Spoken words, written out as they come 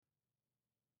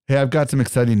Hey, I've got some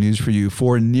exciting news for you.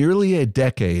 For nearly a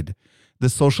decade, the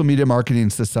Social Media Marketing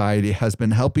Society has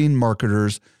been helping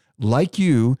marketers like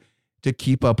you to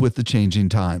keep up with the changing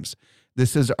times.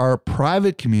 This is our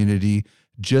private community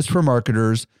just for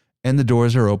marketers, and the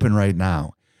doors are open right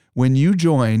now. When you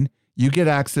join, you get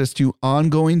access to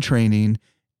ongoing training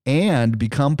and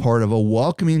become part of a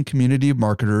welcoming community of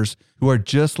marketers who are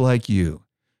just like you.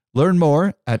 Learn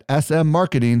more at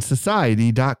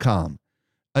smmarketingsociety.com.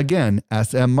 Again,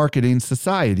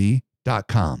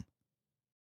 smmarketingsociety.com.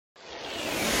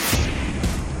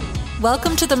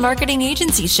 Welcome to the Marketing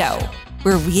Agency Show,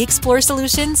 where we explore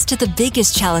solutions to the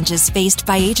biggest challenges faced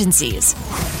by agencies.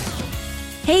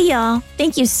 Hey, y'all.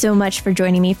 Thank you so much for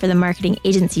joining me for the Marketing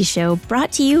Agency Show,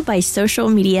 brought to you by Social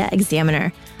Media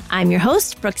Examiner. I'm your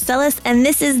host, Brooke Sellis, and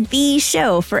this is the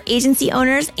show for agency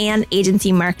owners and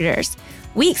agency marketers.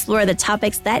 We explore the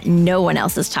topics that no one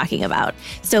else is talking about.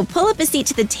 So pull up a seat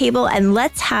to the table and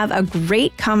let's have a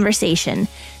great conversation.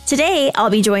 Today, I'll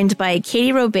be joined by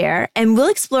Katie Robert, and we'll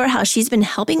explore how she's been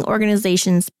helping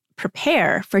organizations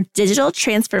prepare for digital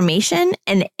transformation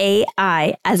and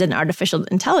AI as an artificial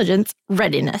intelligence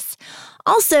readiness.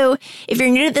 Also, if you're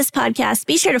new to this podcast,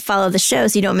 be sure to follow the show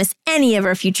so you don't miss any of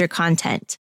our future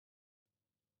content.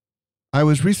 I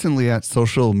was recently at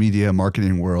Social Media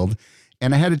Marketing World,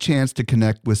 and I had a chance to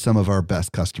connect with some of our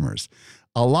best customers.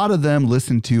 A lot of them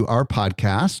listen to our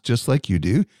podcast, just like you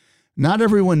do. Not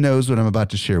everyone knows what I'm about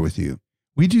to share with you.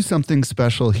 We do something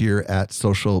special here at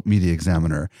Social Media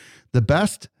Examiner. The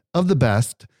best of the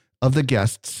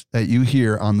guests that you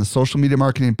hear on the Social Media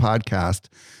Marketing Podcast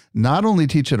not only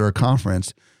teach at our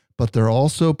conference, but they're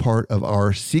also part of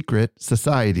our secret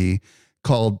society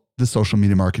called the Social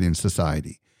Media Marketing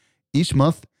Society. Each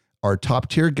month, our top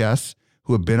tier guests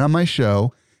who have been on my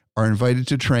show are invited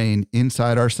to train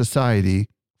inside our society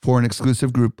for an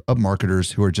exclusive group of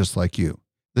marketers who are just like you.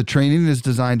 The training is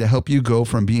designed to help you go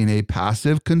from being a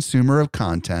passive consumer of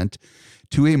content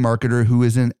to a marketer who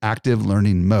is in active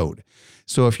learning mode.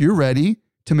 So if you're ready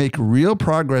to make real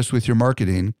progress with your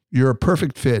marketing, you're a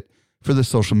perfect fit for the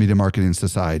Social Media Marketing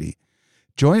Society.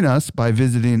 Join us by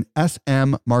visiting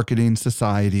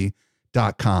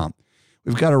smmarketingsociety.com.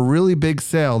 We've got a really big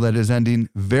sale that is ending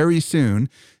very soon,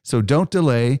 so don't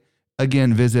delay.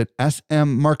 Again, visit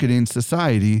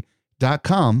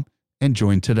smmarketingsociety.com and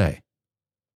join today.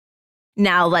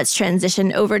 Now let's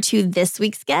transition over to this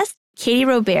week's guest, Katie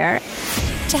Robert.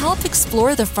 To help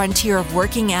explore the frontier of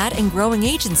working at and growing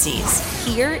agencies,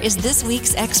 here is this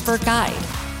week's expert guide.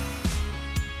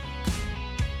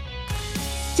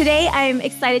 Today, I'm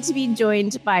excited to be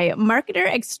joined by marketer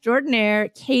extraordinaire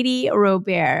Katie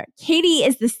Robert. Katie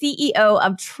is the CEO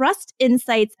of Trust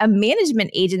Insights, a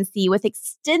management agency with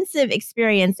extensive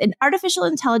experience in artificial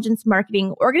intelligence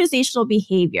marketing, organizational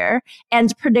behavior,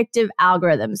 and predictive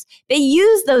algorithms. They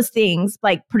use those things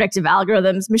like predictive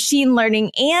algorithms, machine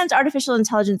learning, and artificial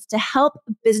intelligence to help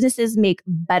businesses make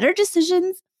better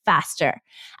decisions faster.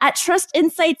 At Trust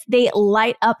Insights, they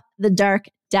light up the dark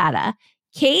data.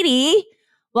 Katie,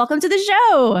 welcome to the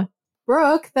show.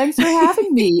 Brooke, thanks for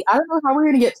having me. I don't know how we're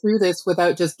going to get through this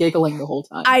without just giggling the whole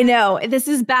time. I know. This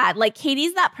is bad. Like,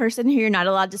 Katie's that person who you're not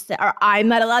allowed to sit, or I'm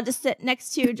not allowed to sit next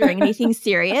to during anything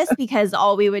serious, because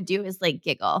all we would do is like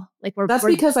giggle. Like That's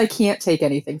because I can't take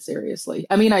anything seriously.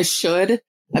 I mean, I should.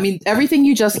 I mean, everything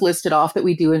you just listed off that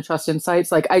we do in Trust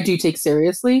Insights, like I do take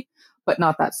seriously, but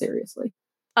not that seriously.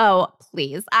 Oh,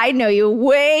 please. I know you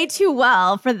way too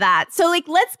well for that. So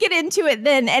let's get into it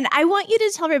then. And I want you to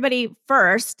tell everybody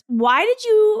first, why did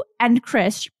you and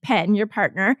Chris Penn, your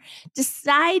partner,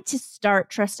 decide to start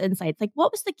Trust Insights? Like,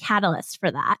 what was the catalyst for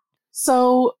that?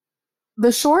 So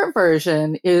the short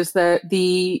version is that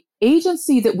the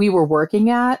agency that we were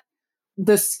working at,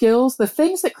 the things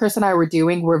that Chris and I were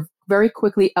doing were very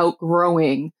quickly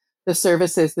outgrowing the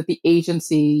services that the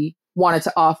agency wanted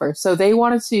to offer. So they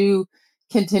wanted to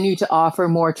continue to offer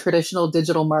more traditional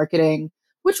digital marketing,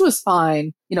 which was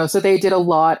fine. So they did a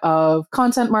lot of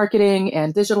content marketing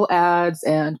and digital ads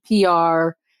and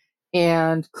PR.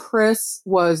 And Chris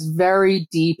was very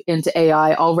deep into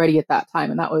AI already at that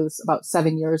time. And that was about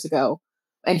 7 years ago.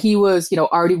 And he was,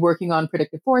 already working on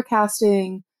predictive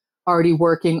forecasting, already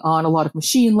working on a lot of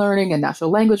machine learning and natural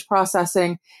language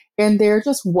processing. And there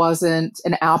just wasn't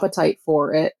an appetite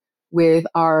for it with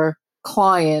our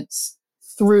clients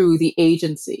through the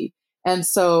agency. And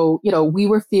so, we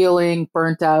were feeling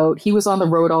burnt out. He was on the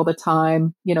road all the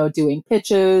time, doing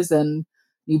pitches and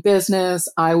new business.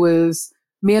 I was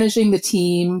managing the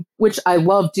team, which I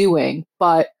love doing,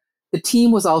 but the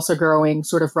team was also growing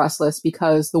sort of restless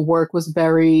because the work was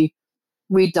very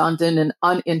redundant and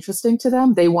uninteresting to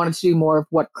them. They wanted to do more of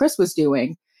what Chris was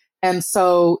doing. And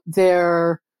so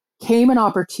there came an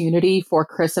opportunity for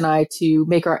Chris and I to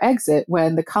make our exit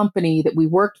when the company that we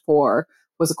worked for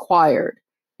was acquired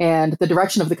and the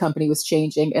direction of the company was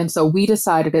changing. And so we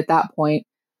decided at that point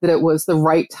that it was the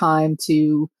right time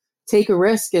to take a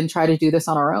risk and try to do this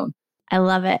on our own. I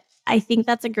love it. I think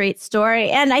that's a great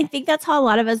story. And I think that's how a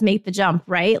lot of us make the jump,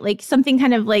 right? Like something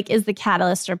kind of like is the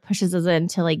catalyst or pushes us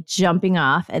into like jumping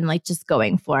off and like just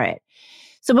going for it.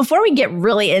 So before we get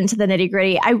really into the nitty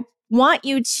gritty, I want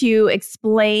you to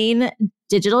explain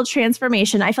digital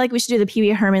transformation. I feel like we should do the Pee Wee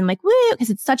Herman like, woo, because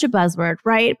it's such a buzzword,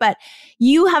 right? But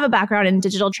you have a background in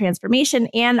digital transformation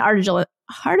and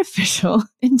artificial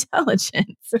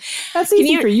intelligence. That's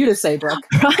easy for you to say, Brooke.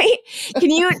 Right? Can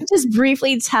you just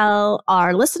briefly tell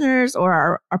our listeners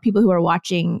or our people who are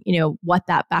watching, what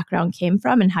that background came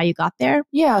from and how you got there?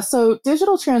 Yeah. So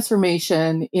digital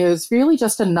transformation is really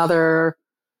just another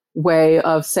way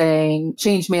of saying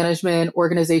change management,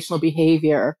 organizational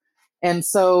behavior. And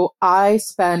so I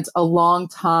spent a long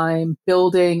time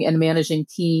building and managing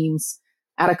teams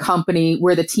at a company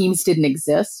where the teams didn't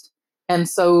exist. And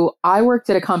so I worked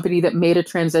at a company that made a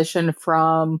transition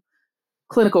from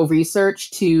clinical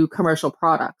research to commercial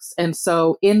products. And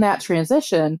so in that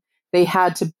transition, they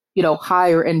had to,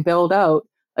 hire and build out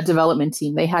a development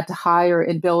team. They had to hire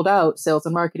and build out sales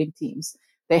and marketing teams.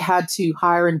 They had to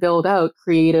hire and build out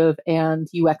creative and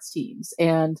UX teams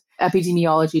and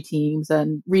epidemiology teams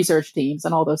and research teams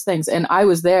and all those things. And I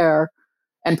was there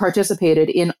and participated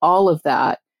in all of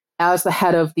that as the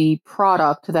head of the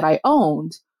product that I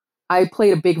owned. I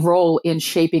played a big role in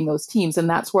shaping those teams. And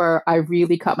that's where I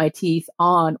really cut my teeth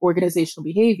on organizational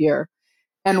behavior.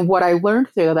 And what I learned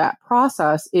through that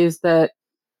process is that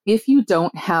if you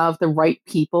don't have the right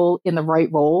people in the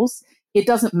right roles, it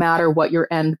doesn't matter what your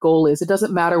end goal is. It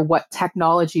doesn't matter what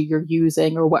technology you're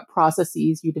using or what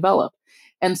processes you develop.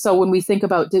 And so when we think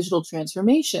about digital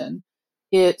transformation,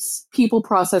 it's people,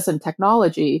 process, and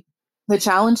technology. The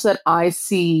challenge that I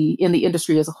see in the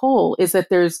industry as a whole is that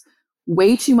there's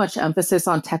way too much emphasis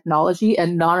on technology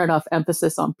and not enough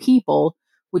emphasis on people,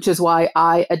 which is why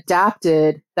I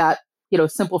adapted that,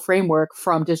 simple framework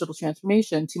from digital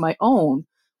transformation to my own,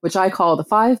 which I call the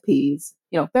 5 Ps.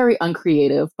 Very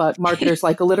uncreative, but marketers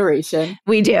like alliteration.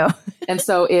 We do. And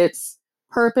so it's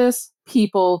purpose,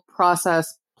 people,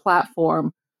 process,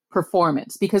 platform,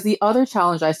 performance. Because the other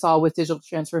challenge I saw with digital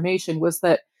transformation was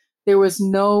that there was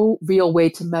no real way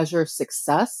to measure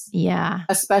success. Yeah.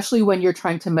 Especially when you're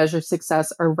trying to measure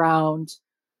success around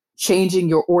changing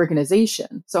your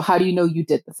organization. So how do you know you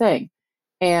did the thing?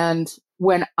 And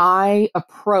when I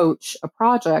approach a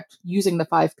project using the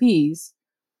 5 Ps,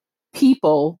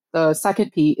 people, the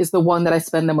second P, is the one that I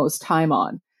spend the most time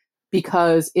on.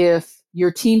 Because if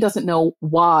your team doesn't know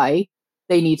why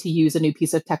they need to use a new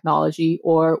piece of technology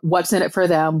or what's in it for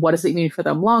them, what does it mean for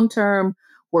them long term,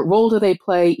 what role do they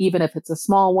play, even if it's a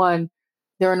small one,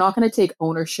 they're not going to take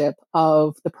ownership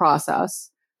of the process.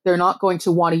 They're not going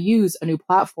to want to use a new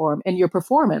platform, and your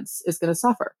performance is going to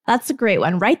suffer. That's a great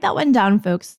one. Write that one down,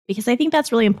 folks, because I think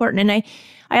that's really important. And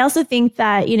I also think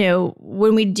that,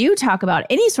 when we do talk about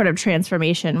any sort of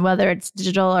transformation, whether it's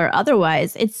digital or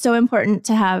otherwise, it's so important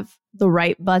to have the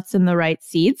right butts in the right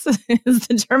seats is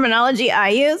the terminology I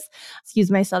use. Excuse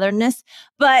my southernness.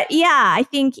 But yeah, I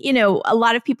think, a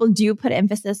lot of people do put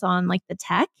emphasis on like the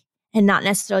tech and not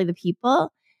necessarily the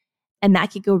people. And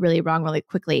that could go really wrong really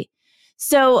quickly.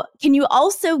 So can you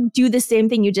also do the same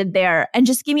thing you did there and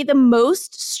just give me the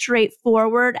most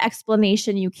straightforward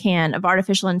explanation you can of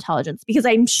artificial intelligence? Because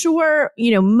I'm sure,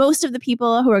 most of the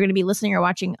people who are going to be listening or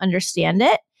watching understand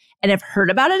it and have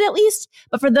heard about it at least.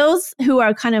 But for those who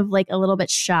are kind of like a little bit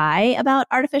shy about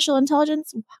artificial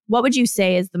intelligence, what would you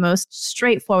say is the most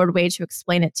straightforward way to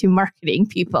explain it to marketing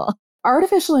people?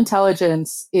 Artificial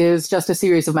intelligence is just a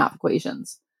series of math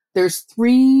equations. There's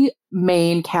 3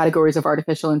 main categories of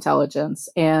artificial intelligence,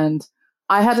 and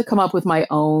I had to come up with my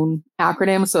own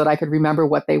acronym so that I could remember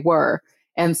what they were.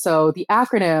 And so the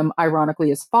acronym, ironically,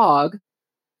 is FOG,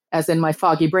 as in my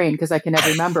foggy brain, because I can never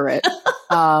remember it.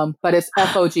 But it's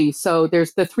FOG. So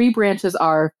there's the 3 branches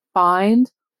are find,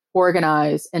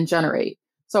 organize, and generate.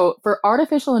 So for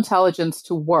artificial intelligence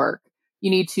to work,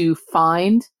 you need to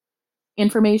find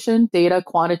information, data,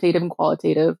 quantitative and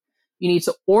qualitative. You need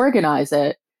to organize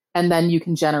it, and then you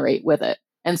can generate with it.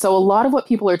 And so a lot of what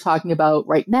people are talking about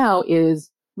right now is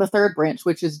the third branch,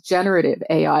 which is generative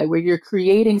AI, where you're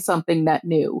creating something that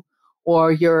new,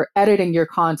 or you're editing your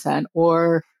content,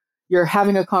 or you're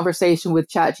having a conversation with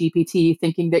ChatGPT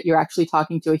thinking that you're actually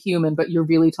talking to a human, but you're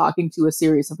really talking to a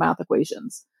series of math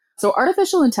equations. So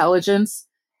artificial intelligence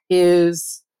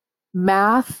is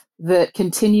math that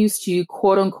continues to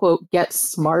quote unquote get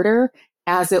smarter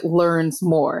as it learns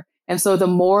more. And so the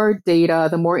more data,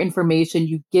 the more information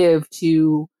you give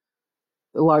to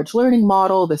the large learning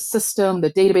model, the system,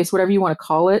 the database, whatever you want to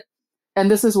call it.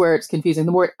 And this is where it's confusing.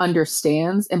 The more it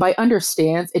understands, and by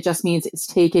understands, it just means it's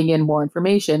taking in more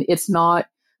information. It's not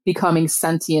becoming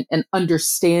sentient and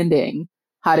understanding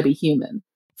how to be human.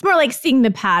 It's more like seeing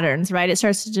the patterns, right? It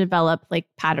starts to develop like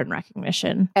pattern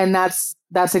recognition. And that's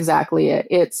exactly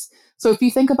it. So if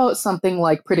you think about something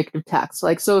like predictive text,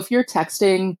 like, so if you're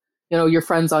texting, your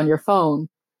friends on your phone,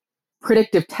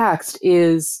 predictive text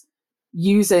is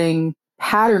using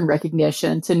pattern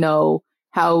recognition to know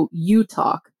how you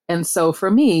talk. And so for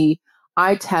me,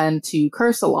 I tend to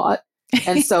curse a lot.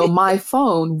 And so my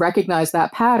phone recognized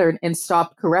that pattern and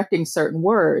stopped correcting certain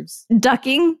words.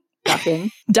 Ducking.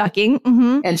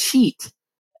 Mm-hmm. And sheet.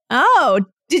 Oh,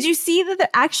 did you see that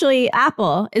actually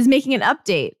Apple is making an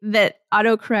update that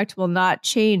autocorrect will not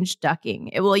change ducking?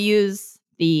 It will use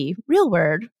the real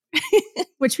word,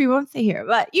 which we won't say here,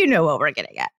 but you know what we're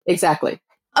getting at. Exactly.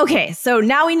 Okay, so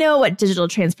now we know what digital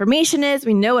transformation is.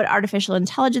 We know what artificial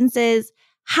intelligence is.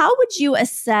 How would you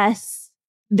assess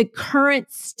the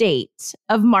current state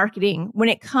of marketing when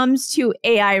it comes to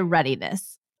AI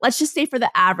readiness? Let's just say for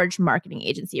the average marketing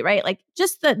agency, right? Like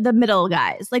just the middle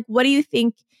guys. Like, what do you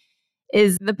think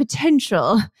is the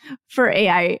potential for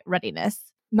AI readiness?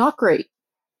 Not great.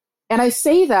 And I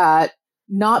say that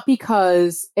not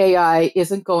because AI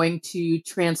isn't going to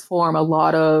transform a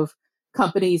lot of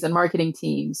companies and marketing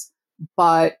teams,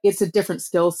 but it's a different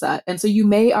skill set. And so you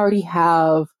may already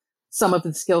have some of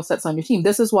the skill sets on your team.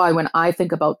 This is why when I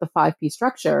think about the 5P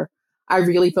structure, I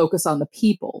really focus on the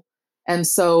people. And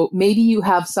so maybe you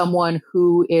have someone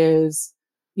who is,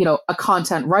 a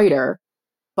content writer,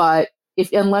 but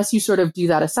unless you sort of do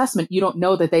that assessment, you don't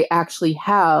know that they actually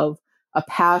have a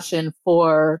passion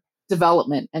for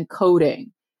development and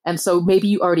coding. And so maybe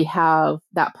you already have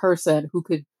that person who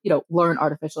could, learn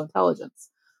artificial intelligence.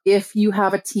 If you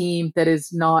have a team that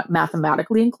is not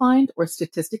mathematically inclined or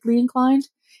statistically inclined,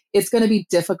 it's going to be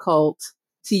difficult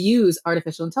to use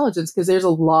artificial intelligence because there's a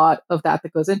lot of that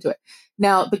goes into it.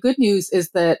 Now, the good news is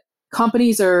that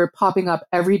companies are popping up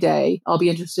every day. I'll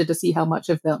be interested to see how much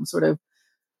of them sort of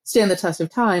stand the test of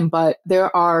time, but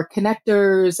there are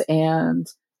connectors and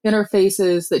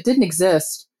interfaces that didn't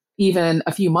exist even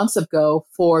a few months ago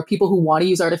for people who want to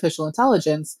use artificial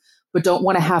intelligence, but don't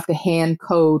want to have to hand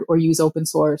code or use open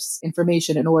source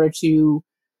information in order to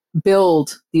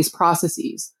build these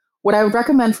processes. What I would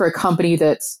recommend for a company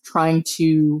that's trying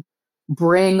to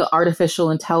bring artificial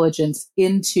intelligence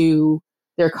into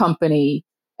their company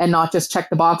and not just check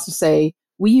the box to say,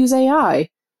 we use AI,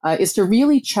 is to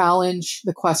really challenge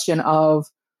the question of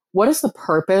what is the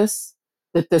purpose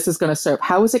that this is going to serve?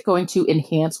 How is it going to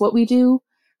enhance what we do?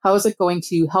 How is it going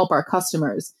to help our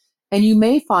customers? And you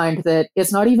may find that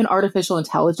it's not even artificial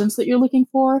intelligence that you're looking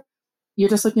for. You're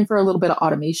just looking for a little bit of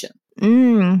automation.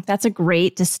 That's a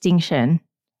great distinction.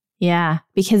 Yeah,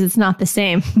 because it's not the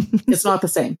same. It's not the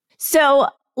same. So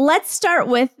let's start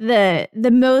with the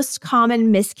most common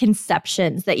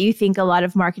misconceptions that you think a lot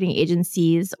of marketing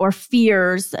agencies or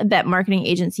fears that marketing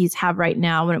agencies have right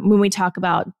now when we talk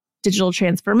about digital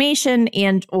transformation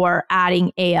and or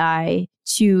adding AI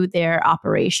to their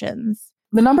operations.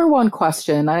 The number one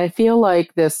question, I feel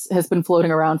like this has been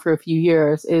floating around for a few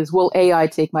years, is will AI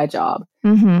take my job?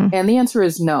 Mm-hmm. And the answer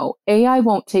is no. AI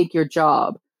won't take your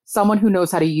job. Someone who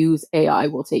knows how to use AI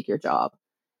will take your job.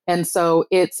 And so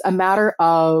it's a matter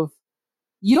of,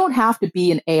 you don't have to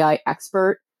be an AI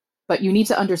expert, but you need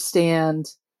to understand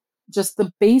just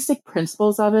the basic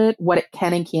principles of it, what it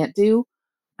can and can't do.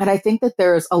 And I think that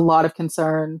there's a lot of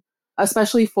concern,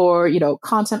 especially for,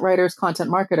 content writers, content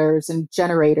marketers, and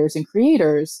generators and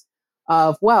creators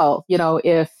of,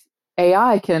 if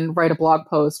AI can write a blog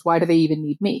post, why do they even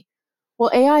need me?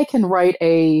 Well, AI can write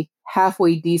a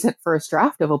halfway decent first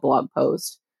draft of a blog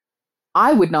post.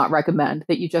 I would not recommend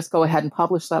that you just go ahead and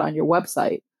publish that on your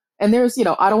website. And there's,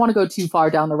 I don't want to go too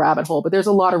far down the rabbit hole, but there's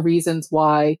a lot of reasons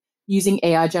why using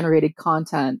AI generated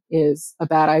content is a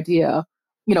bad idea.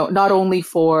 Not only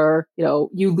for, you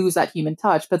lose that human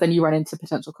touch, but then you run into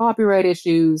potential copyright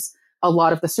issues. A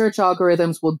lot of the search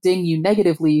algorithms will ding you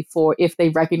negatively for if they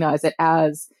recognize it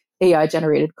as AI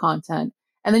generated content.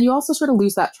 And then you also sort of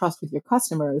lose that trust with your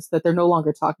customers that they're no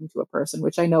longer talking to a person,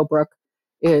 which I know, Brooke,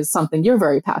 is something you're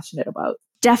very passionate about.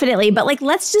 Definitely. But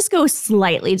let's just go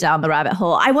slightly down the rabbit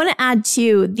hole. I want to add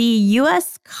to the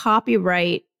U.S.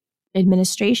 Copyright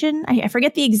Administration. I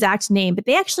forget the exact name, but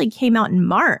they actually came out in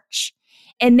March.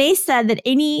 And they said that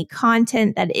any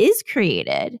content that is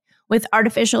created with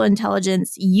artificial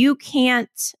intelligence, you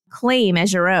can't claim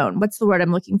as your own. What's the word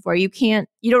I'm looking for? You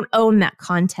don't own that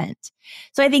content.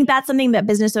 So I think that's something that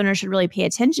business owners should really pay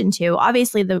attention to.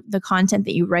 Obviously, the content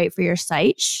that you write for your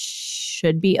site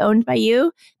should be owned by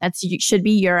you. Should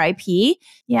be your IP.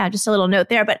 Yeah, just a little note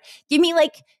there. But give me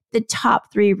like the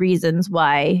top 3 reasons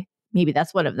why, maybe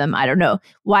that's one of them, I don't know,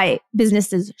 why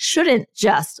businesses shouldn't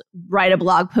just write a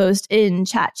blog post in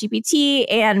ChatGPT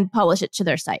and publish it to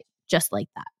their site, just like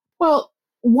that. Well,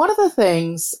 one of the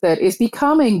things that is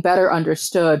becoming better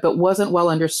understood, but wasn't well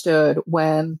understood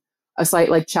when a site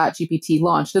like ChatGPT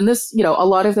launched, and this, a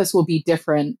lot of this will be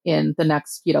different in the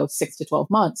next, 6 to 12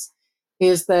 months,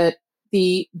 is that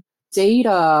the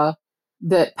data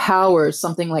that powers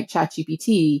something like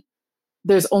ChatGPT,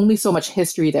 there's only so much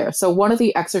history there. So one of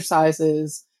the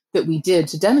exercises that we did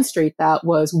to demonstrate that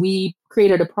was we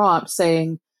created a prompt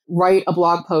saying, write a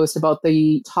blog post about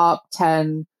the top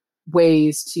 10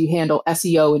 ways to handle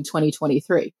SEO in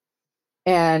 2023.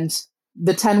 And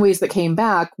the 10 ways that came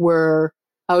back were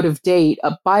out of date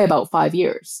by about 5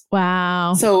 years.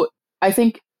 Wow. So I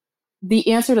think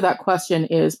the answer to that question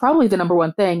is probably the number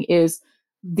one thing is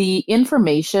the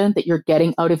information that you're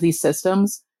getting out of these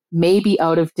systems may be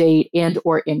out of date and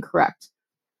or incorrect.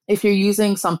 If you're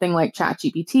using something like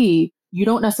ChatGPT, you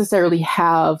don't necessarily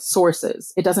have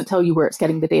sources. It doesn't tell you where it's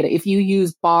getting the data. If you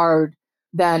use Bard,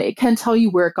 then it can tell you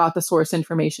where it got the source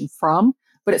information from,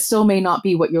 but it still may not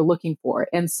be what you're looking for.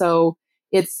 And so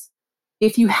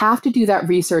if you have to do that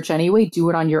research anyway, do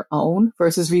it on your own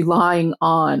versus relying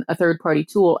on a third-party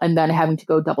tool and then having to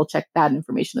go double check that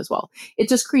information as well. It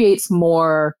just creates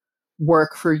more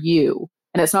work for you.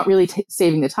 And it's not really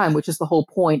saving the time, which is the whole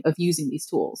point of using these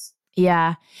tools.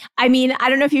 Yeah. I mean, I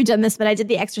don't know if you've done this, but I did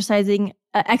the exercise. I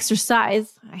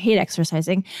hate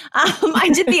exercising.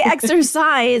 I did the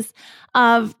exercise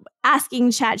of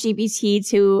asking ChatGPT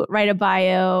to write a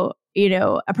bio,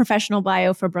 a professional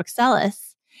bio for Brooke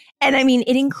Sellis. And I mean,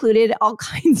 it included all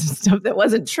kinds of stuff that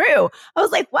wasn't true. I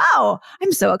was like, wow,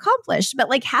 I'm so accomplished. But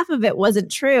like half of it wasn't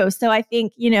true. So I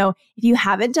think, if you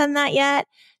haven't done that yet,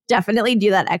 definitely do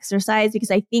that exercise,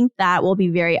 because I think that will be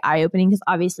very eye-opening, because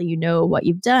obviously you know what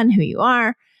you've done, who you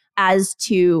are, as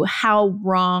to how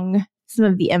wrong some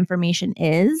of the information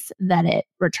is that it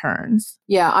returns.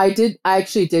 Yeah, I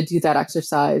actually did do that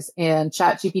exercise, and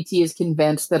ChatGPT is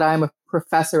convinced that I'm a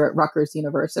professor at Rutgers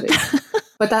University.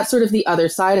 But that's sort of the other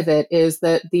side of it, is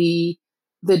that the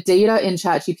data in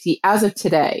ChatGPT as of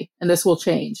today, and this will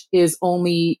change, is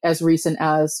only as recent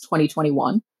as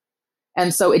 2021.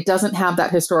 And so it doesn't have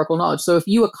that historical knowledge. So if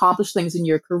you accomplish things in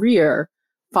your career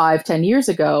 5-10 years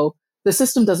ago, the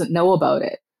system doesn't know about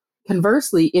it.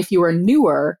 Conversely, if you are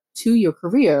newer to your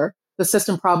career, the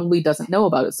system probably doesn't know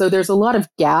about it. So there's a lot of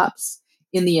gaps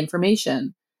in the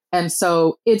information. And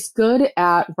so it's good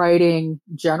at writing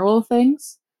general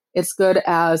things. It's good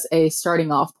as a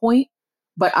starting off point,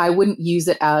 but I wouldn't use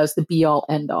it as the be all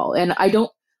end all. And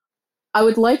I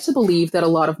would like to believe that a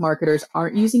lot of marketers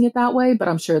aren't using it that way, but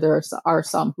I'm sure there are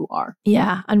some who are.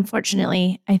 Yeah,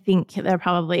 unfortunately, I think there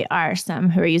probably are some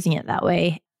who are using it that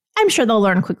way. I'm sure they'll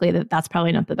learn quickly that that's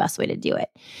probably not the best way to do it.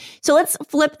 So let's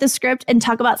flip the script and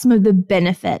talk about some of the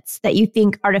benefits that you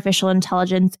think artificial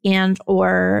intelligence and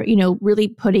or, really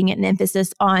putting an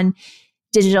emphasis on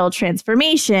digital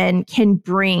transformation can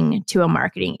bring to a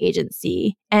marketing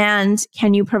agency. And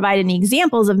can you provide any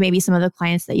examples of maybe some of the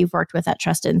clients that you've worked with at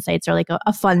Trust Insights, or like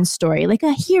a fun story, like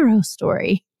a hero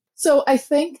story? So I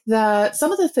think that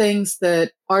some of the things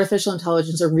that artificial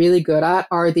intelligence are really good at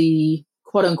are the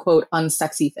quote unquote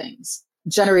unsexy things.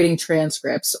 Generating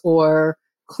transcripts or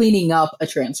cleaning up a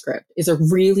transcript is a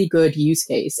really good use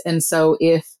case. And so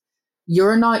if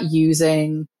you're not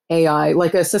using AI,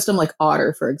 like a system like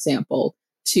Otter, for example,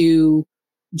 to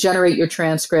generate your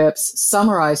transcripts,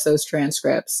 summarize those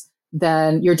transcripts,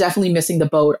 then you're definitely missing the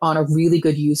boat on a really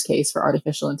good use case for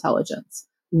artificial intelligence.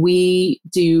 We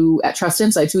do at Trust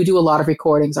Insights, we do a lot of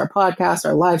recordings, our podcast,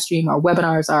 our live stream, our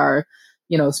webinars, our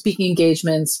speaking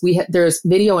engagements. There's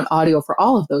video and audio for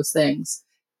all of those things.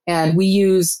 And we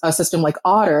use a system like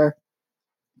Otter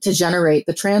to generate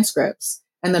the transcripts.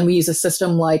 And then we use a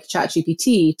system like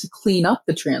ChatGPT to clean up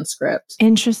the transcript.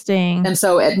 Interesting. And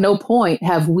so at no point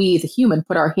have we, the human,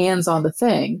 put our hands on the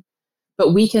thing,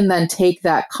 but we can then take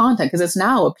that content, because it's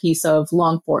now a piece of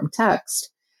long form text,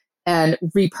 and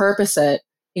repurpose it,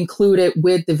 include it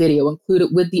with the video, include it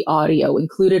with the audio,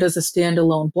 include it as a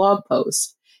standalone blog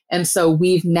post. And so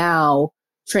we've now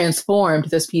transformed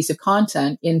this piece of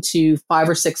content into 5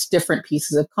 or 6 different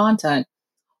pieces of content,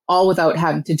 all without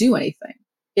having to do anything.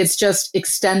 It's just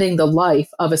extending the life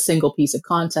of a single piece of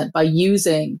content by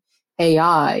using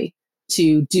AI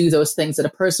to do those things that a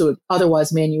person would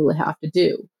otherwise manually have to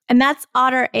do. And that's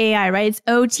Otter AI, right? It's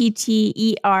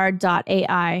OTTER.ai.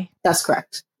 That's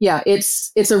correct. Yeah,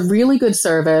 it's a really good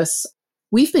service.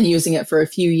 We've been using it for a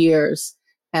few years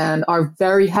and are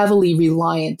very heavily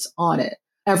reliant on it.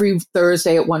 Every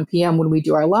Thursday at 1 p.m. when we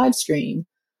do our live stream,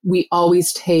 we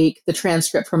always take the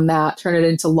transcript from that, turn it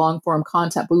into long form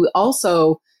content, but we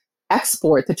also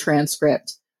export the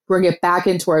transcript, bring it back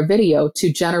into our video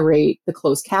to generate the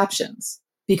closed captions,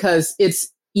 because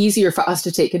it's easier for us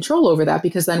to take control over that,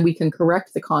 because then we can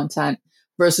correct the content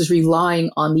versus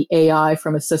relying on the AI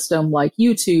from a system like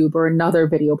YouTube or another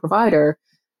video provider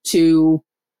to,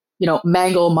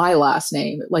 mangle my last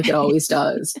name like it always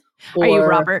does. Are you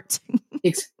Robert?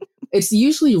 It's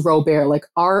usually Robert, like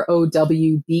ROWBEAR.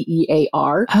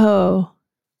 Oh,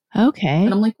 okay.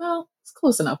 And I'm like, well, it's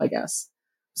close enough, I guess.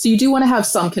 So you do want to have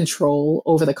some control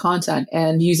over the content,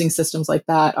 and using systems like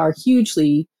that are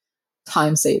hugely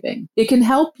time saving. It can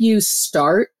help you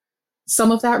start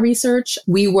some of that research.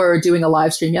 We were doing a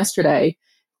live stream yesterday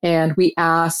and we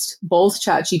asked both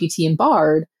ChatGPT and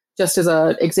Bard, just as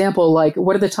an example, like,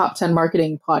 what are the top 10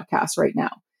 marketing podcasts right now?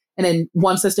 And then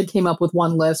one system came up with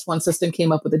one list, one system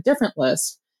came up with a different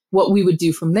list. What we would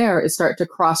do from there is start to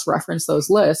cross-reference those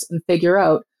lists and figure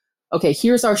out, okay,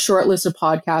 here's our short list of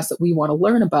podcasts that we want to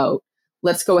learn about.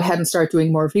 Let's go ahead and start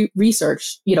doing more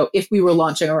research. If we were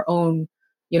launching our own,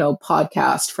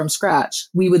 podcast from scratch,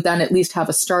 we would then at least have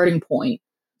a starting point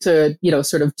to,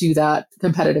 sort of do that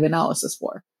competitive analysis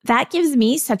for. That gives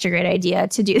me such a great idea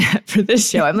to do that for this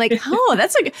show. I'm like,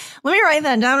 let me write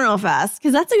that down real fast,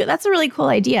 because that's a really cool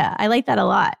idea. I like that a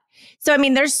lot. So,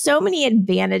 there's so many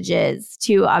advantages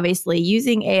to obviously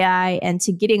using AI and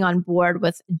to getting on board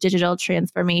with digital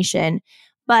transformation.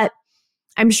 But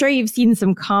I'm sure you've seen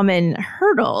some common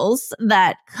hurdles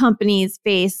that companies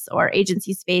face or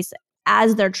agencies face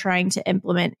as they're trying to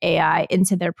implement AI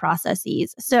into their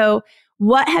processes. So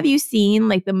what have you seen,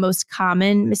 like the most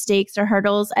common mistakes or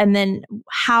hurdles? And then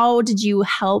how did you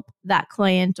help that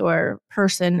client or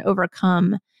person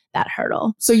overcome that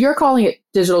hurdle? So you're calling it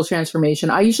digital transformation.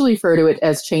 I usually refer to it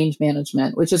as change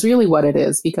management, which is really what it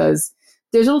is, because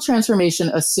digital transformation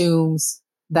assumes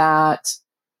that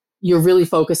you're really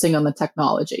focusing on the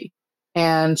technology.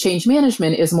 And change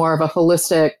management is more of a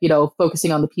holistic,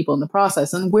 focusing on the people in the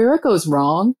process. And where it goes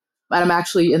wrong, and I'm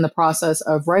actually in the process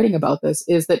of writing about this,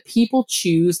 is that people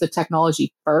choose the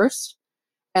technology first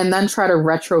and then try to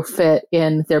retrofit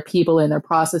in their people and their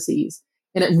processes.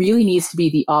 And it really needs to be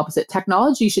the opposite.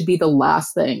 Technology should be the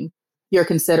last thing you're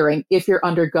considering if you're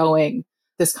undergoing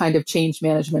this kind of change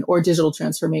management or digital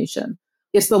transformation.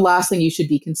 It's the last thing you should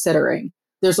be considering.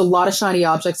 There's a lot of shiny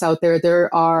objects out there.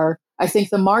 There are, I think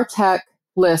the MarTech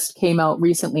list came out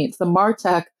recently. It's the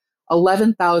MarTech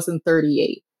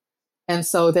 11,038. And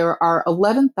so there are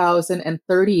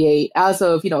 11,038 as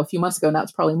of, a few months ago. Now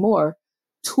it's probably more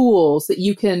tools that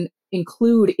you can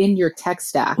include in your tech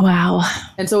stack. Wow.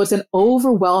 And so it's an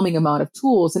overwhelming amount of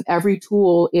tools, and every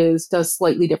tool does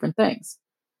slightly different things.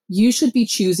 You should be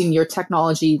choosing your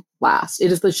technology last.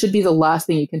 It should be the last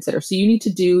thing you consider. So you need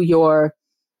to do your,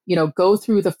 go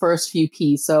through the first few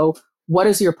P's. So what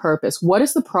is your purpose? What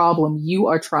is the problem you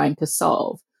are trying to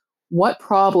solve? What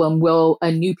problem will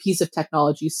a new piece of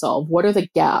technology solve? What are the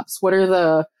gaps? What are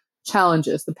the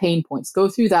challenges, the pain points? Go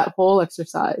through that whole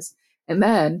exercise. And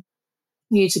then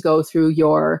you need to go through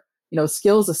your,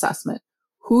 skills assessment.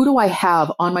 Who do I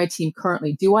have on my team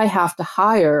currently? Do I have to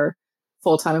hire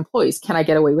full-time employees? Can I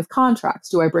get away with contracts?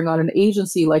 Do I bring on an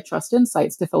agency like Trust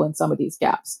Insights to fill in some of these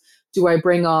gaps? Do I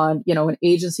bring on, an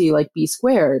agency like B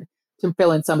Squared to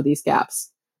fill in some of these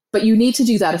gaps? But you need to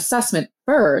do that assessment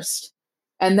first.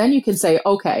 And then you can say,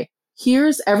 okay,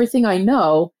 here's everything I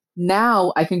know.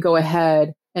 Now I can go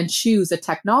ahead and choose a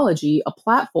technology, a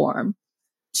platform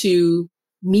to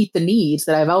meet the needs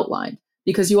that I've outlined.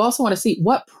 Because you also want to see,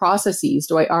 what processes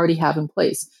do I already have in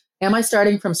place? Am I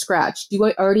starting from scratch? Do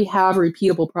I already have a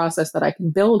repeatable process that I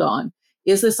can build on?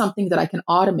 Is this something that I can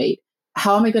automate?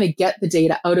 How am I going to get the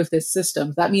data out of this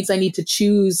system? That means I need to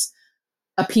choose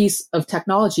a piece of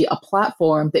technology, a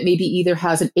platform that maybe either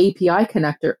has an API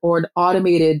connector or an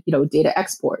automated, data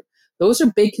export. Those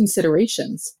are big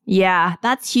considerations. Yeah,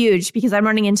 that's huge, because I'm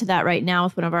running into that right now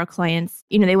with one of our clients.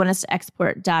 They want us to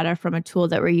export data from a tool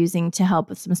that we're using to help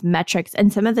with some metrics,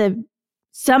 and some of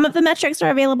the metrics are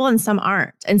available and some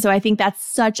aren't. And so I think that's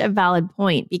such a valid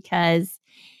point, because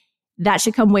that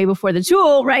should come way before the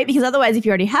tool, right? Because otherwise, if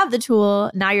you already have the tool,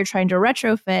 now you're trying to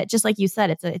retrofit. Just like you said,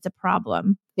 it's a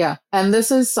problem. Yeah. And this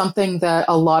is something that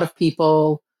a lot of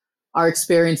people are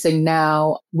experiencing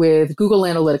now with Google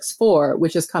Analytics 4,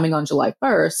 which is coming on July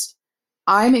 1st.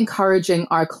 I'm encouraging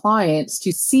our clients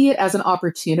to see it as an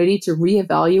opportunity to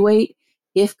reevaluate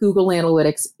if Google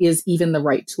Analytics is even the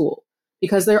right tool.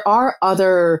 Because there are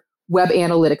other web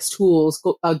analytics tools,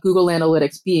 Google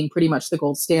Analytics being pretty much the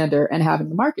gold standard and having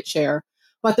the market share,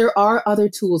 but there are other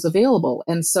tools available.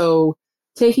 And so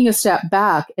taking a step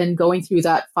back and going through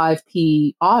that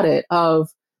 5P audit of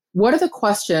what are the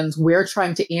questions we're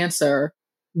trying to answer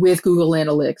with Google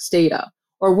Analytics data,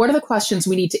 or what are the questions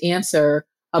we need to answer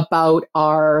about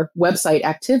our website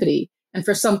activity. And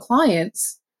for some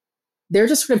clients, they're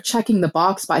just sort of checking the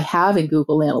box by having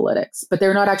Google Analytics, but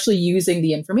they're not actually using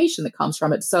the information that comes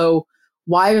from it. So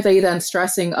why are they then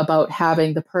stressing about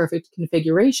having the perfect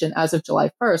configuration as of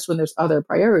July 1st when there's other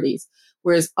priorities?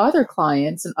 Whereas other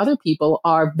clients and other people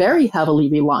are very heavily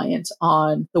reliant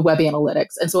on the web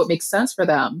analytics. And so it makes sense for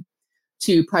them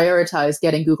to prioritize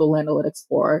getting Google Analytics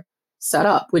 4 set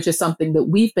up, which is something that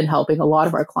we've been helping a lot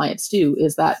of our clients do,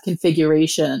 is that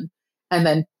configuration and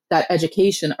then that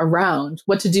education around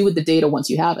what to do with the data once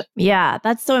you have it. Yeah,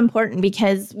 that's so important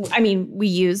because, I mean, we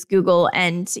use Google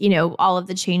and, all of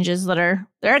the changes that are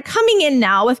coming in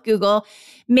now with Google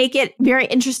make it very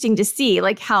interesting to see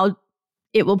like how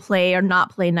it will play or not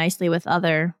play nicely with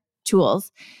other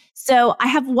tools. So I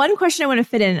have one question I want to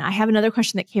fit in. I have another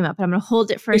question that came up, but I'm going to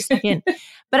hold it for a second.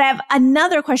 But I have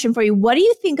another question for you. What do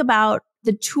you think about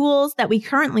the tools that we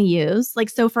currently use? Like,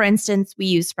 so for instance, we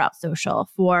use Sprout Social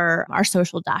for our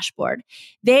social dashboard.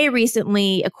 They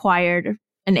recently acquired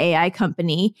an AI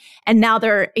company, and now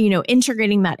they're,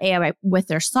 integrating that AI with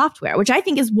their software, which I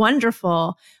think is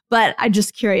wonderful. But I'm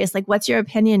just curious, like, what's your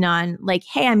opinion on like,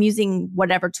 hey, I'm using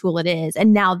whatever tool it is,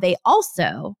 and now they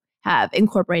also have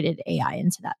incorporated AI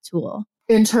into that tool?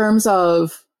 In terms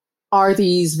of, are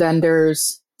these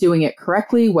vendors doing it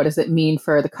correctly? What does it mean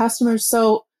for the customers?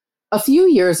 So a few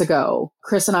years ago,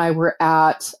 Chris and I were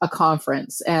at a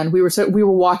conference and we were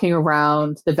walking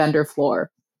around the vendor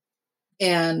floor,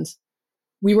 and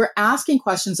we were asking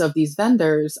questions of these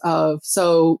vendors of,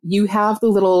 so you have the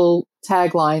little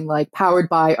tagline like powered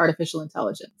by artificial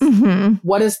intelligence. Mm-hmm.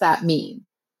 What does that mean?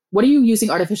 What are you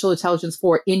using artificial intelligence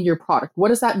for in your product? What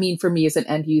does that mean for me as an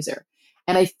end user?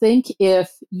 And I think if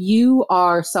you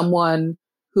are someone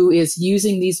who is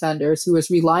using these vendors, who is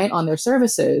reliant on their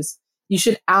services, you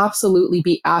should absolutely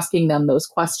be asking them those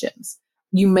questions.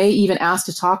 You may even ask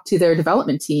to talk to their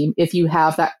development team if you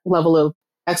have that level of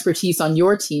expertise on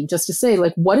your team, just to say,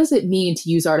 like, what does it mean to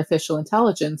use artificial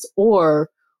intelligence? Or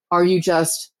are you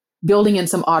just building in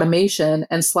some automation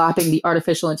and slapping the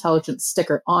artificial intelligence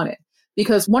sticker on it?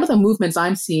 Because one of the movements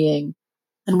I'm seeing,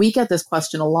 and we get this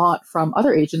question a lot from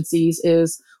other agencies,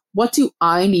 is what do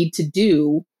I need to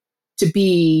do to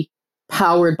be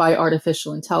powered by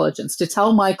artificial intelligence, to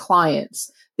tell my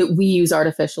clients that we use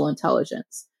artificial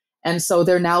intelligence? And so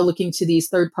they're now looking to these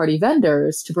third-party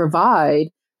vendors to provide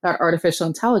that artificial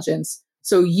intelligence.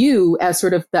 So you, as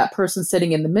sort of that person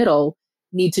sitting in the middle,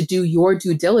 need to do your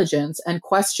due diligence and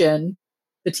question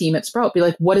the team at Sprout. Be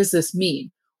like, what does this mean?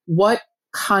 What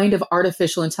kind of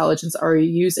artificial intelligence are you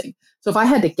using? So if I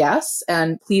had to guess,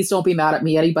 and please don't be mad at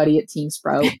me, anybody at Team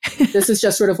Sprout, this is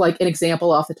just sort of like an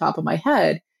example off the top of my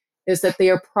head, is that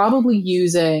they are probably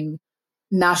using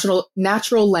natural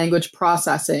language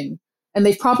processing. And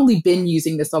they've probably been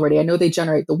using this already. I know they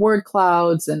generate the word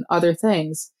clouds and other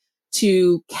things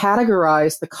to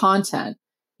categorize the content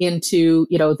into,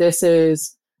 this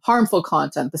is harmful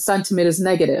content. The sentiment is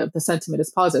negative. The sentiment is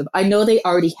positive. I know they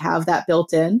already have that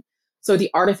built in. So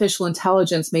the artificial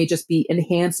intelligence may just be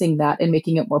enhancing that and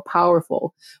making it more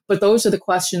powerful. But those are the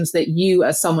questions that you,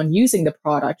 as someone using the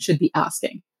product, should be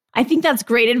asking. I think that's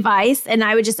great advice. And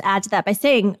I would just add to that by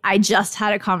saying I just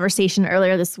had a conversation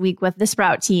earlier this week with the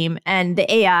Sprout team and the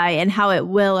AI and how it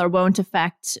will or won't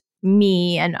affect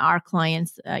me and our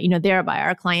clients, thereby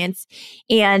our clients.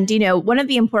 And, one of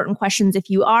the important questions, if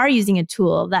you are using a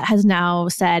tool that has now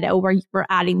said, oh, we're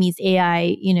adding these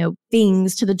AI,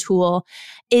 things to the tool,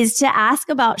 is to ask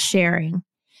about sharing.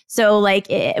 So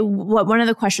one of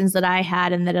the questions that I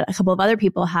had and that a couple of other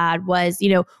people had was,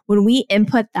 when we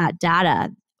input that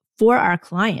data for our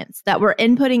clients that we're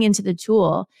inputting into the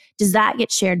tool, does that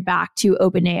get shared back to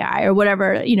OpenAI or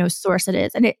whatever, source it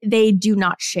is? And they do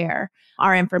not share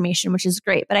our information, which is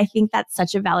great. But I think that's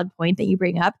such a valid point that you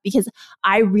bring up, because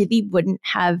I really wouldn't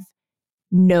have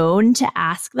known to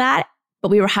ask that. But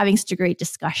we were having such a great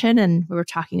discussion and we were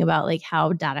talking about like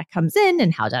how data comes in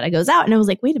and how data goes out. And I was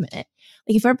like, wait a minute,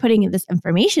 like if we're putting this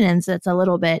information in, so it's a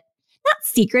little bit not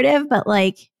secretive, but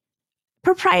like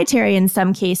proprietary in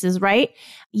some cases, right?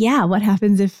 Yeah. What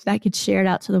happens if that gets shared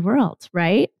out to the world,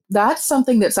 right? That's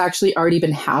something that's actually already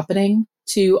been happening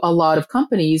to a lot of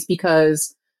companies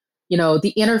because,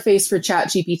 the interface for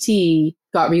ChatGPT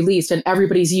got released and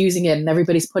everybody's using it and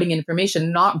everybody's putting in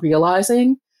information, not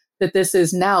realizing that this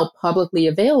is now publicly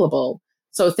available.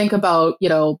 So think about,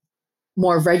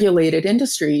 more regulated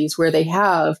industries where they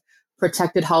have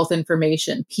protected health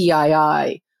information,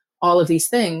 PII, all of these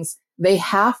things. They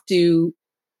have to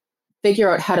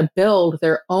figure out how to build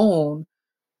their own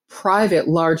private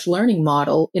large learning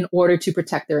model in order to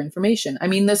protect their information. I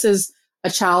mean, this is a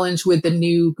challenge with the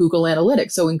new Google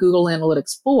Analytics. So in Google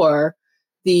Analytics 4,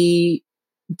 the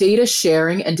data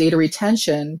sharing and data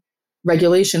retention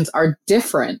regulations are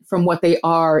different from what they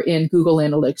are in Google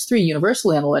Analytics 3,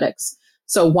 Universal Analytics.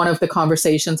 So one of the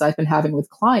conversations I've been having with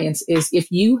clients is if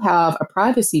you have a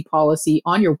privacy policy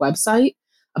on your website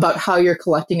about how you're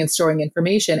collecting and storing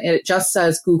information, and it just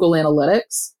says Google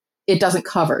Analytics, it doesn't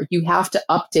cover. You have to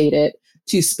update it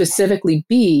to specifically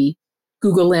be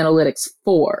Google Analytics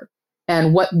 4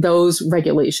 and what those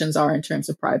regulations are in terms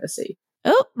of privacy.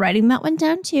 Oh, writing that one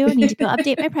down too. I need to go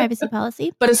update my privacy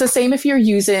policy. But it's the same if you're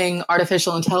using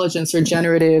artificial intelligence or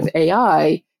generative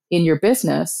AI in your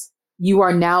business. You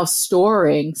are now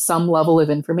storing some level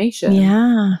of information.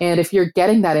 Yeah. And if you're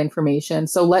getting that information,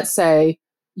 so let's say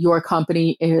your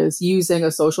company is using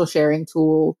a social sharing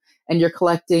tool and you're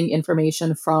collecting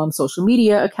information from social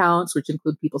media accounts, which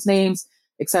include people's names,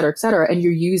 et cetera, and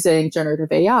you're using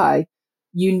generative AI,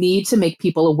 you need to make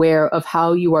people aware of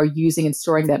how you are using and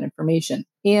storing that information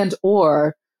and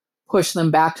or push them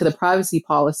back to the privacy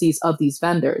policies of these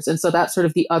vendors. And so that's sort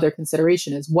of the other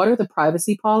consideration is what are the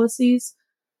privacy policies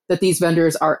that these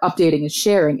vendors are updating and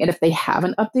sharing? And if they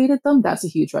haven't updated them, that's a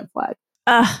huge red flag.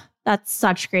 That's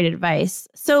such great advice.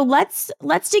 So let's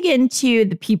dig into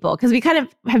the people, because we kind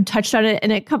of have touched on it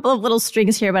in a couple of little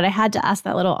strings here, but I had to ask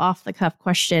that little off the cuff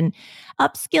question.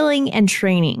 Upskilling and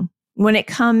training when it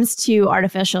comes to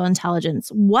artificial intelligence,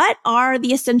 what are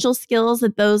the essential skills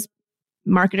that those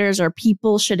marketers or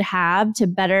people should have to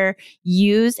better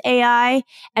use AI?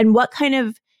 And what kind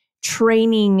of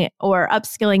training or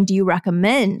upskilling do you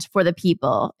recommend for the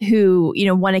people who,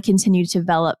 want to continue to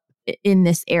develop in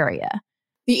this area?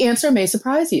 The answer may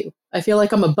surprise you. I feel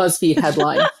like I'm a BuzzFeed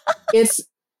headline. It's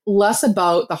less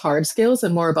about the hard skills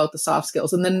and more about the soft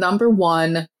skills. And the number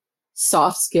one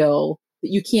soft skill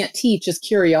that you can't teach is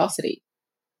curiosity.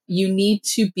 You need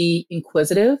to be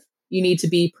inquisitive. You need to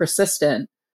be persistent,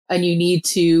 and you need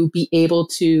to be able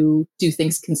to do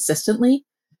things consistently.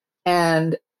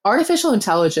 And artificial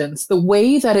intelligence, the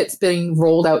way that it's being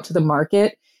rolled out to the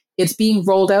market, it's being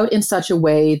rolled out in such a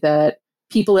way that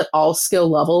people at all skill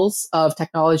levels of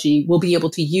technology will be able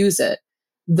to use it.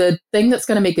 The thing that's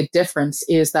going to make a difference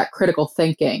is that critical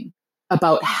thinking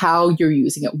about how you're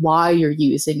using it, why you're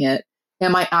using it.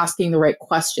 Am I asking the right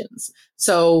questions?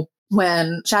 So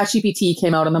when ChatGPT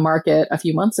came out on the market a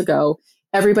few months ago,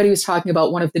 everybody was talking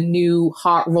about one of the new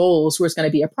hot roles was going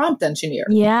to be a prompt engineer.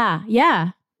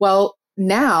 Yeah. Well,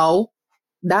 now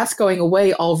that's going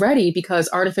away already because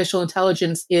artificial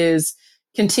intelligence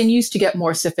continues to get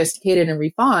more sophisticated and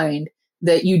refined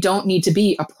that you don't need to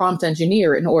be a prompt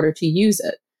engineer in order to use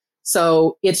it.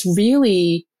 So it's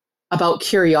really about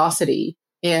curiosity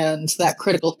and that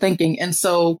critical thinking. And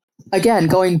so again,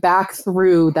 going back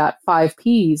through that 5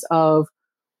 Ps of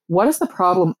what is the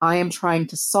problem I am trying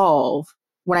to solve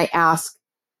when I ask,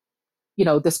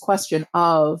 this question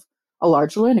of a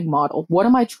large learning model, what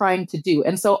am I trying to do?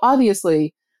 And so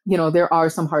obviously, there are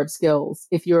some hard skills.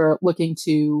 If you're looking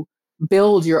to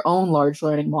build your own large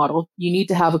learning model, you need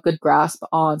to have a good grasp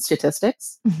on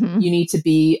statistics. Mm-hmm. You need to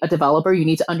be a developer. You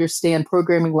need to understand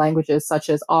programming languages such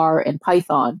as R and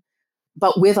Python.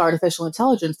 But with artificial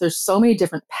intelligence, there's so many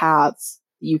different paths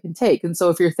that you can take. And so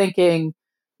if you're thinking,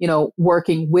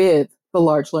 working with the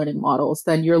large learning models,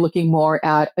 then you're looking more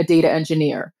at a data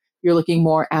engineer. You're looking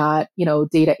more at,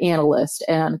 data analyst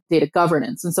and data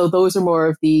governance. And so those are more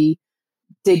of the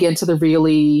dig into the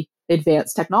really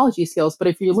advanced technology skills. But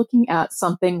if you're looking at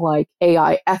something like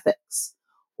AI ethics,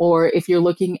 or if you're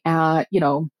looking at,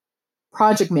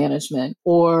 project management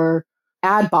or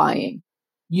ad buying,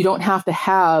 you don't have to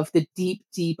have the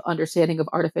deep understanding of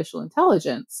artificial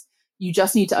intelligence. You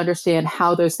just need to understand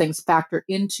how those things factor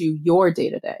into your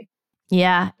day-to-day.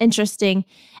 Yeah, interesting.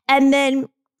 And then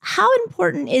how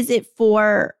important is it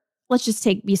for, let's just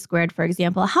take B Squared, for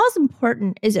example. How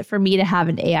important is it for me to have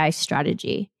an AI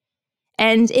strategy?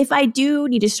 And if I do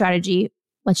need a strategy,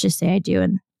 let's just say I do,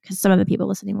 and because some of the people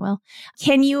listening will,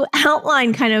 can you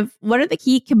outline kind of what are the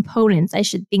key components I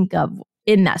should think of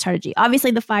in that strategy?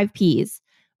 Obviously the 5 Ps,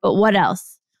 but what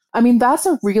else? I mean, that's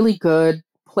a really good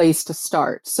place to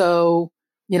start. So,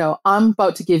 I'm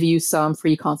about to give you some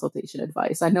free consultation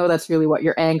advice. I know that's really what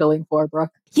you're angling for,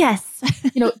 Brooke. Yes.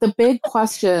 The big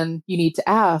question you need to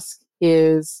ask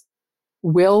is,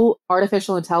 will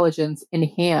artificial intelligence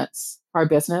enhance our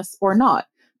business or not?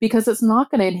 Because it's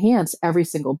not going to enhance every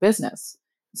single business.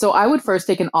 So I would first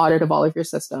take an audit of all of your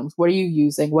systems. What are you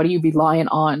using? What are you relying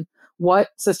on? What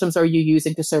systems are you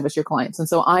using to service your clients? And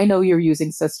so I know you're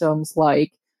using systems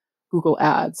like Google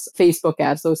Ads, Facebook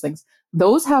ads, those things.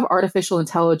 Those have artificial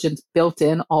intelligence built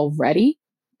in already.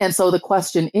 And so the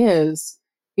question is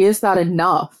that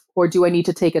enough? Or do I need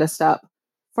to take it a step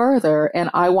further? And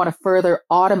I want to further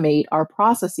automate our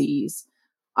processes.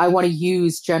 I want to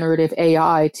use generative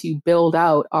AI to build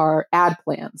out our ad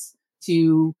plans,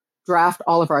 to draft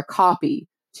all of our copy,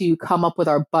 to come up with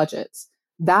our budgets.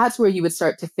 That's where you would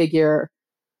start to figure,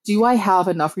 do I have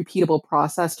enough repeatable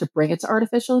process to bring it to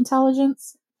artificial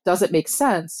intelligence? Does it make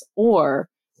sense? Or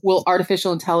will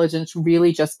artificial intelligence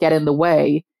really just get in the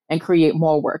way and create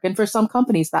more work? And for some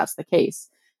companies, that's the case.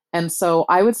 And so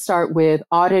I would start with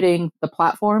auditing the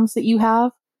platforms that you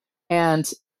have, and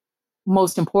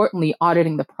most importantly,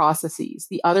 auditing the processes.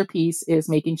 The other piece is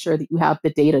making sure that you have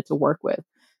the data to work with,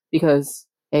 because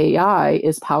AI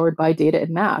is powered by data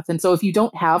and math. And so if you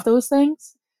don't have those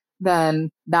things,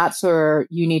 then that's where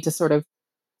you need to sort of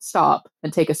stop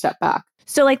and take a step back.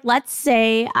 So let's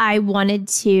say I wanted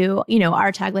to,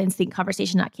 our tagline's Think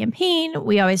Conversation, Not Campaign.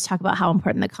 We always talk about how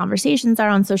important the conversations are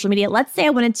on social media. Let's say I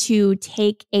wanted to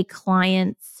take a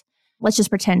client's, let's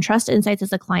just pretend Trust Insights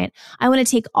is a client. I want to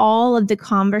take all of the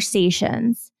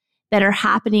conversations that are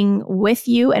happening with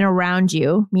you and around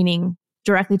you, meaning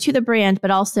directly to the brand,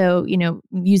 but also,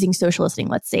 using social listening,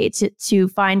 let's say, to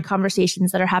find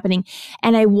conversations that are happening.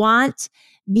 And I want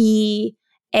the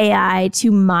AI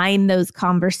to mine those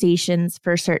conversations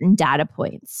for certain data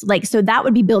points. So that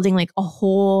would be building a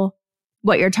whole,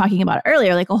 what you're talking about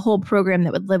earlier, a whole program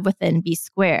that would live within B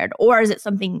Squared. Or is it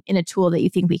something in a tool that you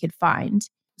think we could find?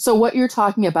 So what you're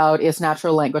talking about is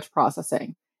natural language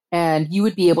processing. And you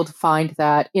would be able to find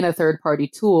that in a third-party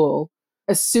tool,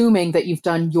 assuming that you've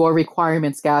done your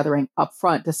requirements gathering up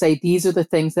front to say, these are the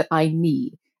things that I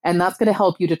need. And that's going to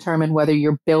help you determine whether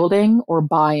you're building or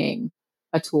buying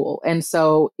a tool. And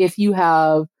so if you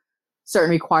have certain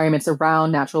requirements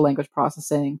around natural language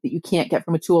processing that you can't get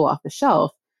from a tool off the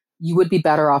shelf, you would be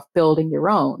better off building your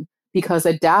own, because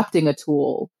adapting a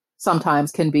tool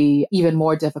sometimes can be even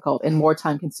more difficult and more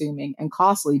time consuming and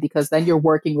costly, because then you're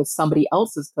working with somebody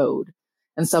else's code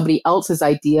and somebody else's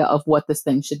idea of what this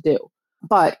thing should do.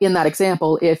 But in that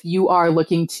example, if you are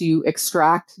looking to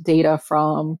extract data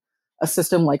from a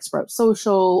system like Sprout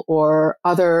Social or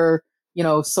other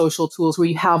social tools where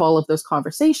you have all of those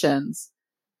conversations.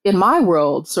 In my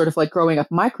world, sort of growing up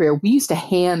in my career, we used to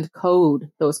hand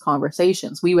code those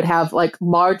conversations. We would have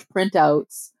large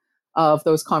printouts of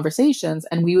those conversations,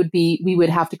 and we would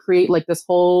have to create this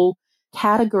whole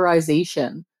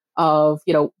categorization of,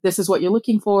 this is what you're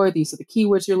looking for. These are the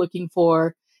keywords you're looking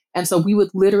for. And so we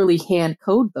would literally hand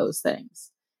code those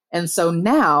things. And so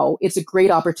now it's a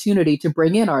great opportunity to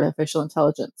bring in artificial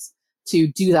intelligence to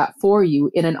do that for you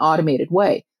in an automated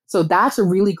way. So that's a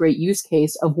really great use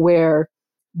case of where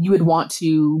you would want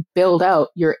to build out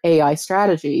your AI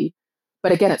strategy.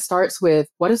 But again, it starts with,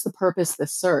 what is the purpose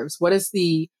this serves? What is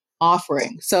the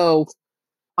offering? So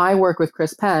I work with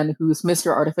Chris Penn, who's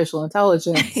Mr. Artificial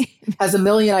Intelligence, has a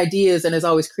million ideas and is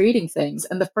always creating things.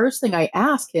 And the first thing I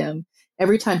ask him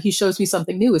every time he shows me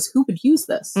something new is, who would use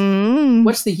this?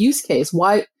 What's the use case?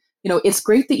 Why? It's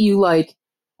great that you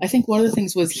I think one of the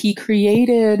things was he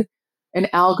created an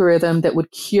algorithm that would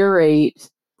curate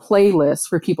playlists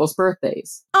for people's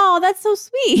birthdays. Oh, that's so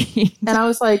sweet. And I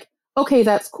was like, okay,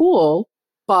 that's cool,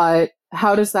 but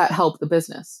how does that help the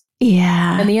business?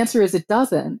 Yeah. And the answer is it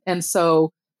doesn't. And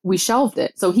so we shelved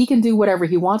it. So he can do whatever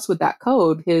he wants with that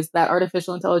code, that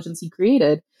artificial intelligence he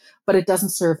created, but it doesn't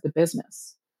serve the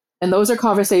business. And those are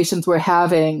conversations we're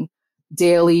having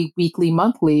daily, weekly,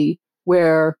 monthly,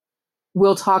 where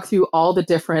we'll talk through all the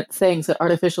different things that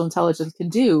artificial intelligence can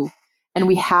do. And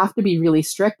we have to be really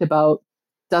strict about,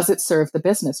 does it serve the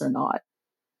business or not?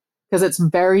 Because it's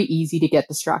very easy to get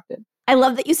distracted. I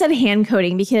love that you said hand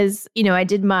coding, because, I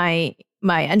did my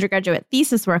undergraduate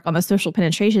thesis work on the social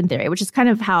penetration theory, which is kind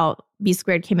of how B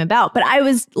Squared came about. But I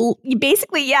was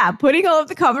basically, putting all of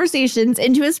the conversations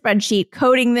into a spreadsheet,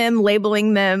 coding them,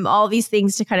 labeling them, all these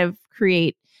things to kind of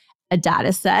create a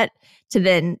data set to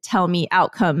then tell me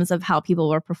outcomes of how people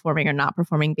were performing or not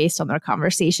performing based on their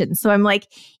conversations. So I'm like,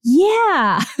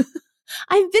 yeah,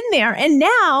 I've been there. And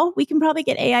now we can probably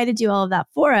get AI to do all of that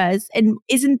for us. And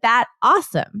isn't that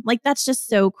awesome? That's just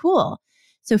so cool.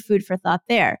 So food for thought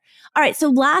there. All right. So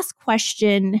last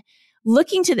question,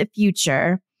 looking to the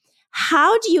future,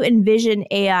 how do you envision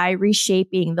AI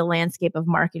reshaping the landscape of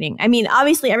marketing? I mean,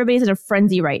 obviously everybody's in a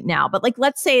frenzy right now, but like,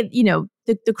 let's say,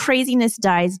 the craziness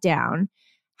dies down.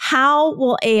 How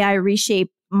will AI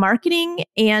reshape marketing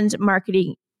and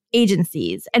marketing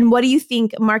agencies? And what do you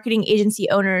think marketing agency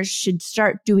owners should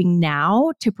start doing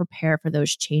now to prepare for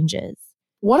those changes?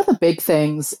 One of the big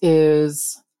things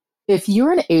is if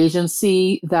you're an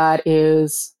agency that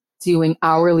is doing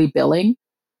hourly billing,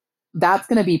 that's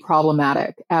going to be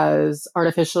problematic as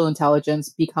artificial intelligence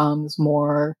becomes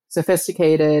more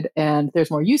sophisticated and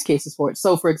there's more use cases for it.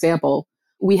 So, for example,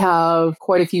 we have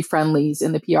quite a few friendlies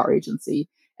in the PR agency.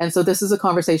 And so this is a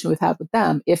conversation we've had with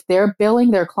them. If they're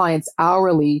billing their clients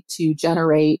hourly to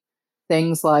generate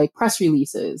things like press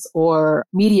releases or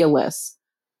media lists,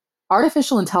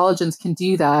 artificial intelligence can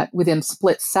do that within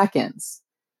split seconds.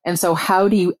 And so how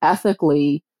do you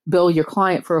ethically bill your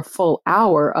client for a full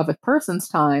hour of a person's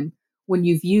time when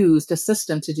you've used a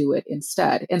system to do it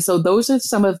instead? And so those are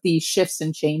some of the shifts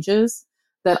and changes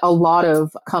that a lot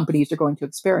of companies are going to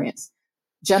experience.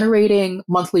 Generating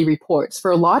monthly reports,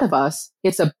 for a lot of us,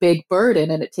 it's a big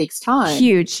burden and it takes time.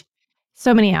 Huge.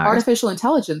 So many hours. Artificial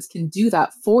intelligence can do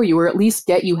that for you, or at least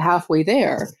get you halfway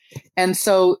there. And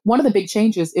so one of the big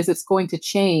changes is it's going to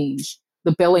change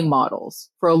the billing models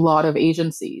for a lot of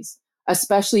agencies,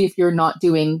 especially if you're not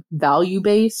doing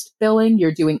value-based billing,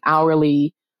 you're doing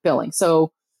hourly billing.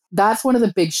 So that's one of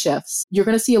the big shifts. You're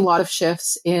going to see a lot of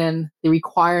shifts in the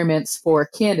requirements for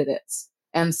candidates.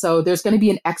 And so there's going to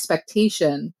be an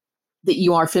expectation that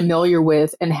you are familiar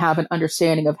with and have an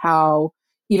understanding of how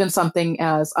even something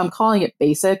as, I'm calling it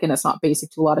basic, and it's not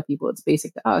basic to a lot of people, it's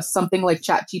basic to us, something like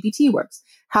ChatGPT works.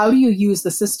 How do you use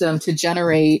the system to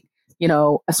generate,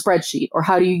 a spreadsheet? Or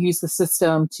how do you use the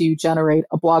system to generate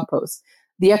a blog post?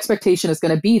 The expectation is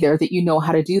going to be there that you know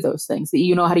how to do those things, that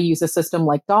you know how to use a system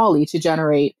like DALL-E to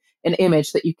generate an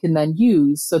image that you can then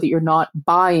use so that you're not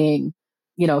buying,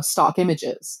 stock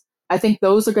images. I think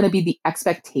those are going to be the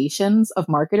expectations of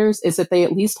marketers, is that they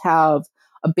at least have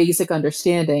a basic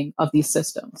understanding of these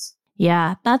systems.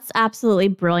 Yeah, that's absolutely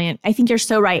brilliant. I think you're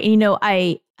so right. And,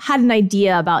 I had an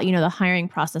idea about, the hiring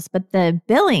process, but the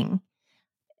billing,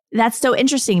 that's so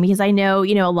interesting because I know,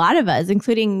 a lot of us,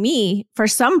 including me, for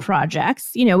some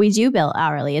projects, we do bill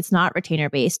hourly. It's not retainer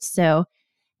based. So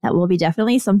that will be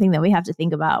definitely something that we have to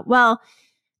think about. Well,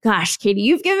 gosh, Katie,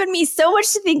 you've given me so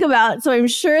much to think about. So I'm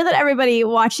sure that everybody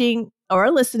watching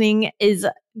or listening is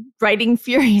writing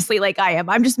furiously like I am.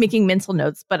 I'm just making mental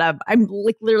notes, but I'm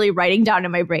literally writing down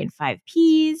in my brain 5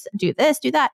 Ps, do this,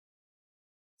 do that.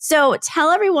 So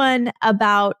tell everyone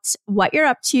about what you're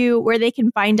up to, where they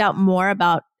can find out more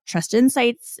about Trust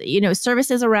Insights,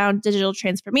 services around digital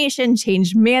transformation,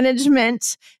 change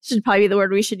management, should probably be the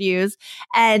word we should use,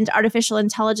 and artificial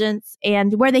intelligence,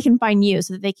 and where they can find you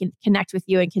so that they can connect with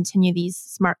you and continue these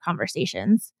smart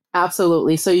conversations.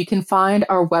 Absolutely. So you can find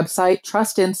our website,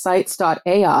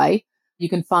 trustinsights.ai. You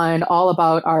can find all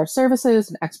about our services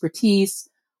and expertise.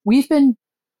 We've been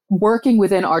working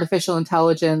within artificial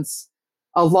intelligence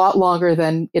a lot longer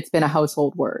than it's been a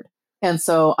household word. And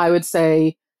so I would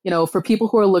say, for people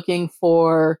who are looking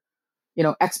for,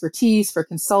 expertise, for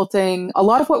consulting, a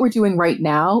lot of what we're doing right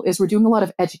now is we're doing a lot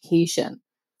of education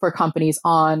for companies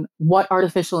on what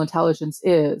artificial intelligence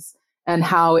is and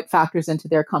how it factors into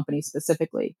their company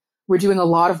specifically. We're doing a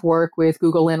lot of work with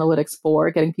Google Analytics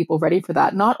 4, getting people ready for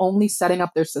that, not only setting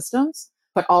up their systems,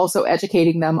 but also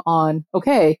educating them on,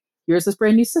 okay, here's this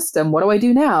brand new system. What do I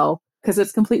do now? Because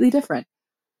it's completely different.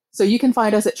 So you can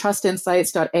find us at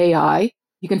trustinsights.ai.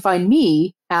 You can find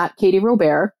me at Katie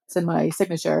Robert, it's in my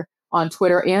signature, on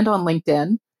Twitter and on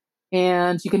LinkedIn.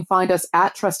 And you can find us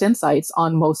at Trust Insights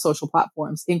on most social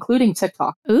platforms, including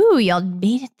TikTok. Ooh, y'all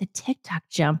made it the TikTok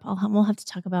jump. We'll have to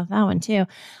talk about that one too.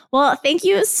 Well, thank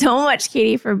you so much,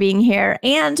 Katie, for being here.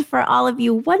 And for all of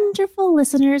you wonderful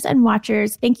listeners and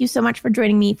watchers, thank you so much for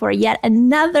joining me for yet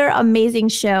another amazing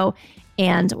show.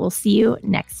 And we'll see you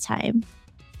next time.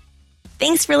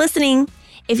 Thanks for listening.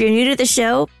 If you're new to the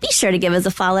show, be sure to give us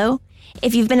a follow.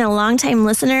 If you've been a longtime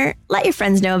listener, let your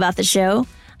friends know about the show.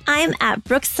 I'm at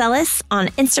Brooke Sellis on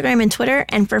Instagram and Twitter,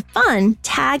 and for fun,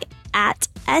 tag at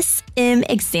SM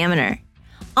Examiner.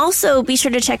 Also, be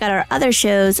sure to check out our other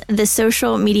shows, the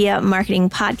Social Media Marketing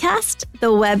Podcast,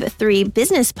 the Web3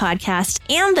 Business Podcast,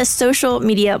 and the Social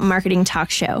Media Marketing Talk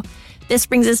Show. This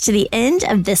brings us to the end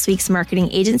of this week's Marketing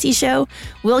Agency Show.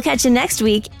 We'll catch you next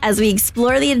week as we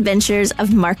explore the adventures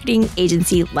of marketing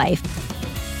agency life.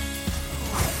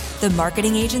 The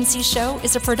Marketing Agency Show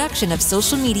is a production of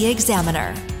Social Media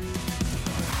Examiner.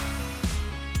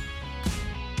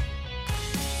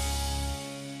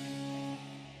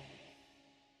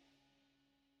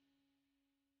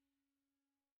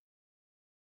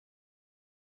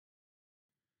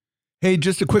 Hey,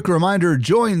 just a quick reminder,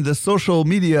 join the Social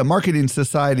Media Marketing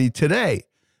Society today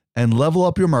and level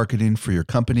up your marketing for your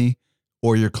company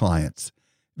or your clients.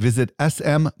 Visit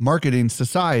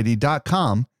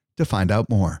smmarketingsociety.com to find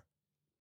out more.